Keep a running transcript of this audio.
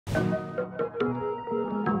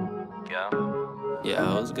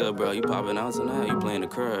Yeah, what's good, bro? You popping out tonight? You playing the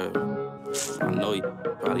crib? I know you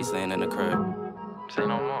probably staying in the crib. Say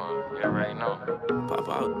no more, you already know. Pop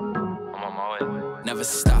out. I'm on my way. Never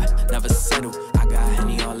stop, never settle. I got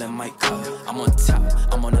Henny all in my cup. I'm on top,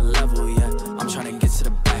 I'm on a level, yeah. I'm tryna get to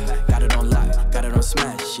the back. Got it on lock, got it on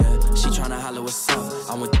smash, yeah. She tryna holler what's up.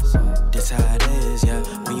 I'm with this how it is, yeah.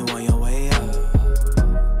 When you on your way up.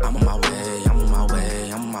 I'm on my way, I'm on my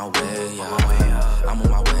way, I'm on my way, yeah. I'm on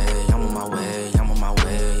my way, I'm on my way, I'm on my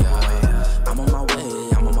way, yeah. I'm on my way,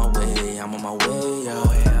 I'm on my way, I'm on my way,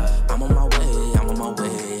 yeah. I'm on my way, I'm on my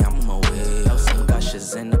way, I'm on my way. Yo, some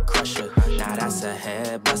gushers in the crusher. Now that's a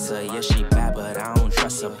head buster. Yeah, she bad, but I don't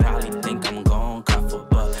trust her. Probably think I'm gon' cuff her,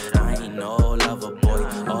 but I ain't no lover boy.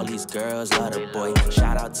 All these girls love the boy.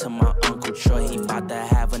 Shout out to my Uncle Troy, he bout to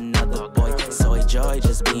have another boy. So enjoy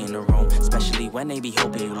just be in the room, especially when they be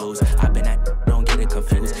hoping you lose. I've been at, don't get it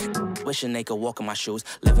confused. Wishing they could walk in my shoes.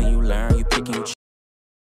 Living you learn, you picking you choose.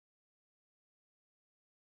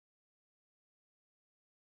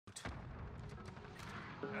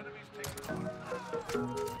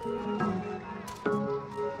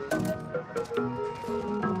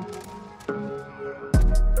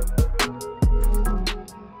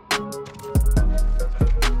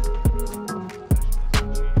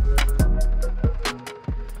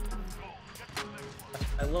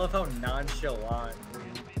 I love how nonchalant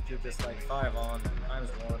you're just like 5 on, times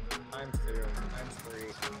 1, times 2, times 3.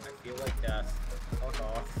 I feel like death. Fuck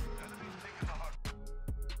off.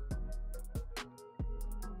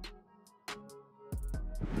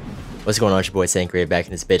 What's going on, it's your boy 𝓒𝓸𝓯𝓷 back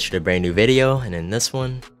in this bitch with a brand new video, and in this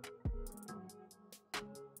one,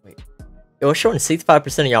 wait, yo, it's showing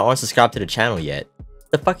 65% of y'all aren't subscribed to the channel yet.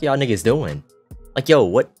 What the fuck y'all niggas doing? Like, yo,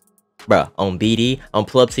 what? Bruh, on BD, I'm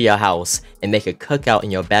pull up to your house and make a cookout in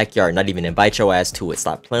your backyard, not even invite your ass to it.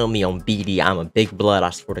 Stop playing with me on BD. I'm a big blood, I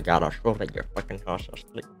swear to God, I swear that your fucking house.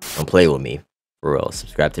 Don't play with me, for real.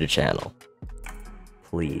 Subscribe to the channel,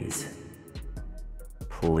 please,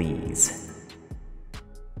 please.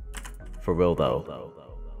 For real though.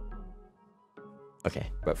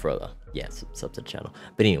 Okay, but for real though. Yeah, sub to the channel.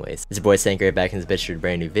 But anyways, it's your boy 𝓒𝓸𝓯𝓷 back in this bitch with a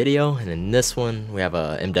brand new video. And in this one, we have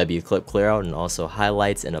a MW clip clear out and also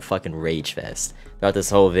highlights and a fucking rage fest throughout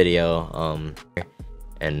this whole video. Yeah,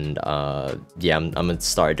 I'm gonna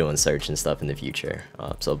start doing search and stuff in the future.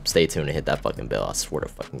 So stay tuned and hit that fucking bell, I swear to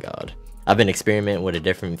fucking God. I've been experimenting with a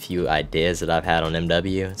different few ideas that I've had on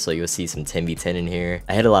MW, so you'll see some 10v10 in here.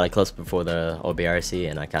 I hit a lot of clips before the OBRC,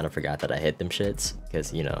 and I kind of forgot that I hit them shits,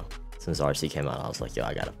 because, you know, since RC came out, I was like, yo,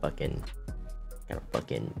 I gotta fucking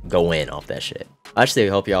go in off that shit. Actually,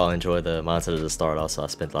 I hope y'all enjoy the mindset of the start. Also, I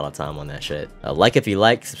spent a lot of time on that shit. Like if you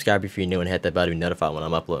like, subscribe if you're new, and hit that bell to be notified when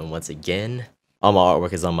I'm uploading once again. All my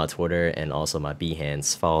artwork is on my Twitter and also my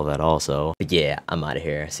Behance. Follow that also. But yeah, I'm out of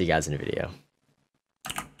here. See you guys in the video.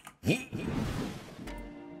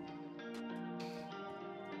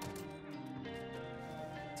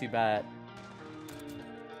 Too bad.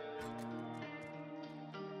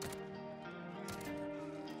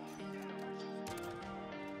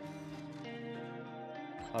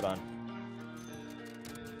 Hold on.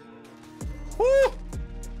 Woo!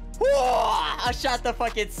 Woo! I shot the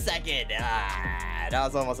fucking second. That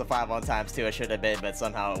was almost a 5 on times 2. It should have been, but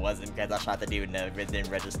somehow it wasn't because I shot the dude and it didn't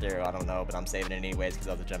register. I don't know, but I'm saving it anyways because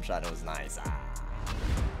that was a jump shot and it was nice.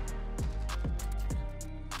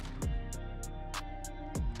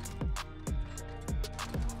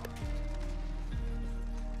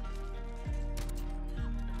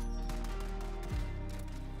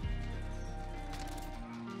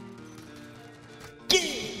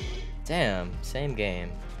 Damn, same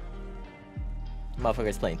game.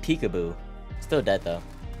 Motherfucker's playing peekaboo. Still dead though.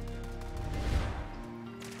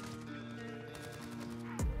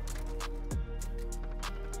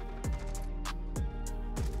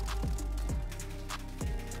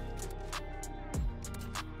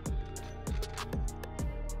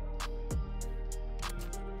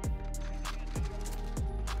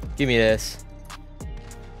 Give me this.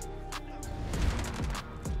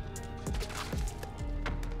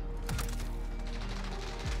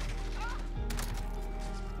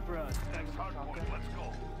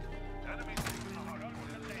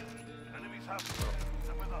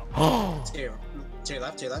 Oh! To your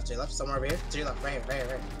left, to your left, to your left, somewhere over here. To your left, right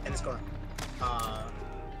here, in this corner.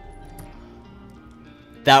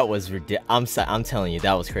 That was ridiculous. I'm telling you,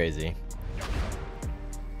 that was crazy.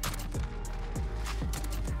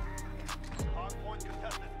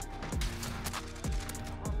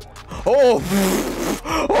 Oh!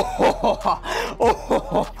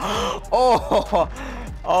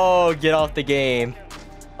 Oh! Get off the game.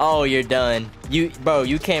 Oh, you're done. Bro,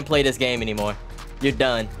 you can't play this game anymore. You're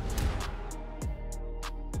done.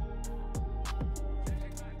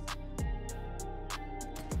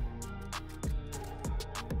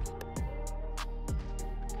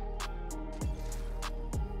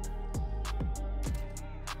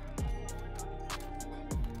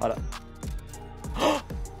 Hold up.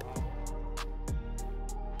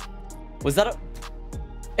 Was that a...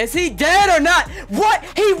 Is he dead or not? What?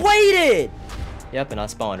 He waited! Yep, and I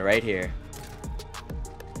spawned right here.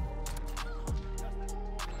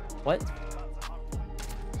 What?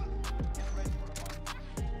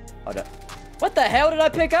 Hold up. What the hell did I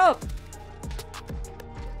pick up?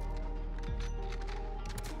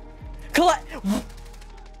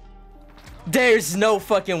 There's no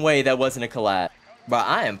fucking way that wasn't a collab. Bro,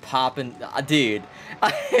 I am popping. Dude.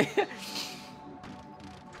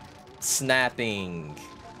 Snapping.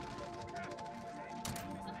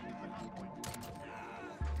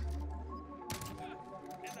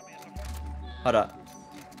 Hold up.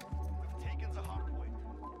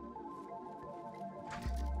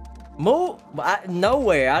 Move.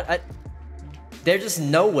 Nowhere. They're just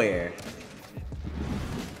nowhere.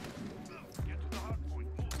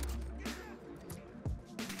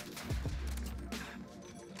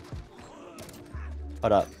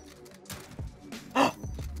 Hold up.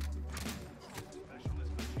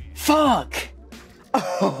 Fuck!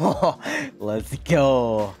 Oh, let's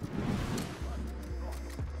go.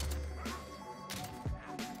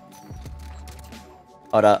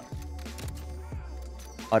 Hold up.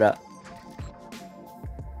 Hold up.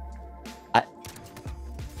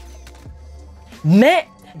 Man,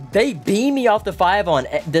 they beam me off the 5 on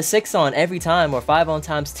the 6 on every time, or 5 on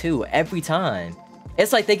times 2 every time.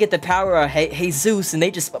 It's like they get the power of Jesus and they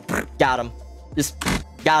just got him. Just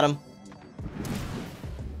got him.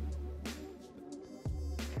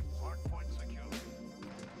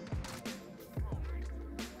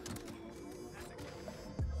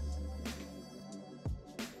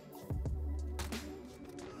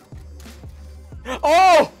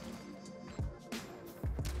 Oh!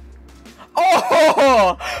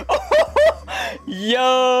 Oh!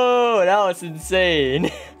 Yo, that was insane.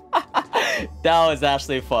 That was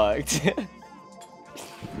actually fucked.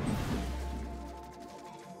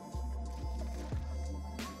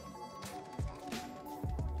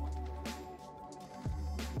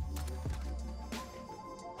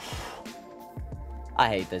 I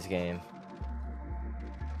hate this game.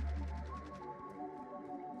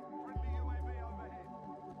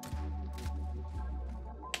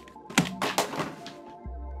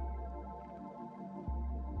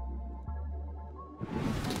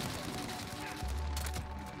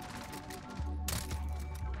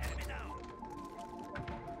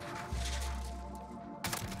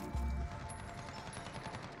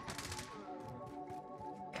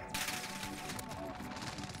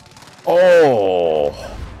 Oh.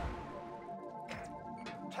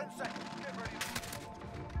 10 seconds. Get ready.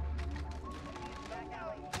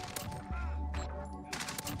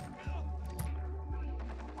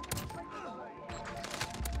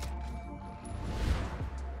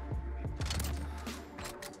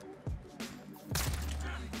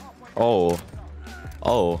 Oh.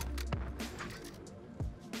 Oh.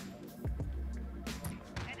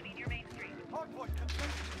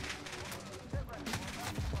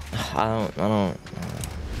 I don't.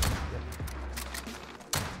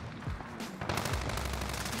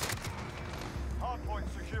 Hardpoint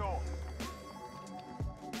secure.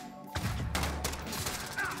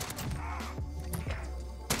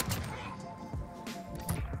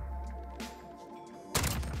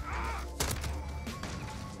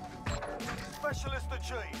 Specialist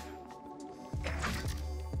achieved.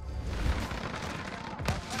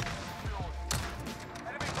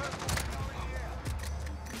 Enemy personnel in the air.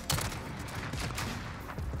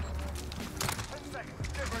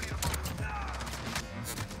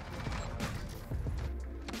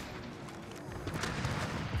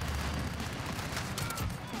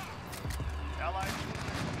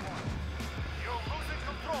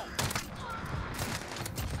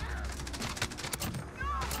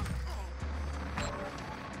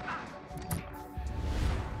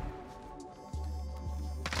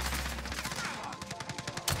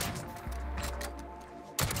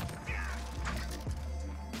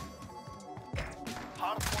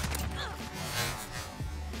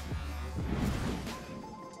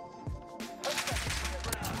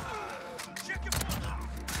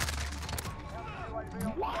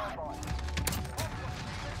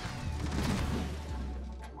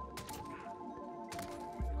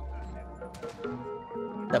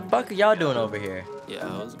 The fuck are y'all doing over here? Yeah,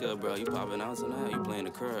 what's good, bro? You popping out tonight? You playing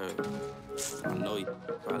the curb? I know you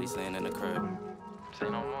probably staying in the curb. Say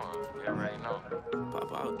no more. You already know.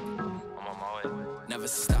 Pop out. I'm on my way. Never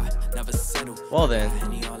stop, never settle. Well then.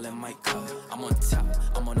 Henny all in my cup. I'm on top,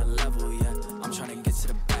 I'm on a level, yeah. I'm trying to get to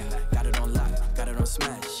the back. Got it on lock, got it on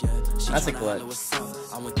smash, yeah. She That's a tryna clutch. holler what's up.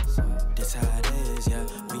 I'm with this how it is, yeah.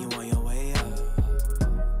 When you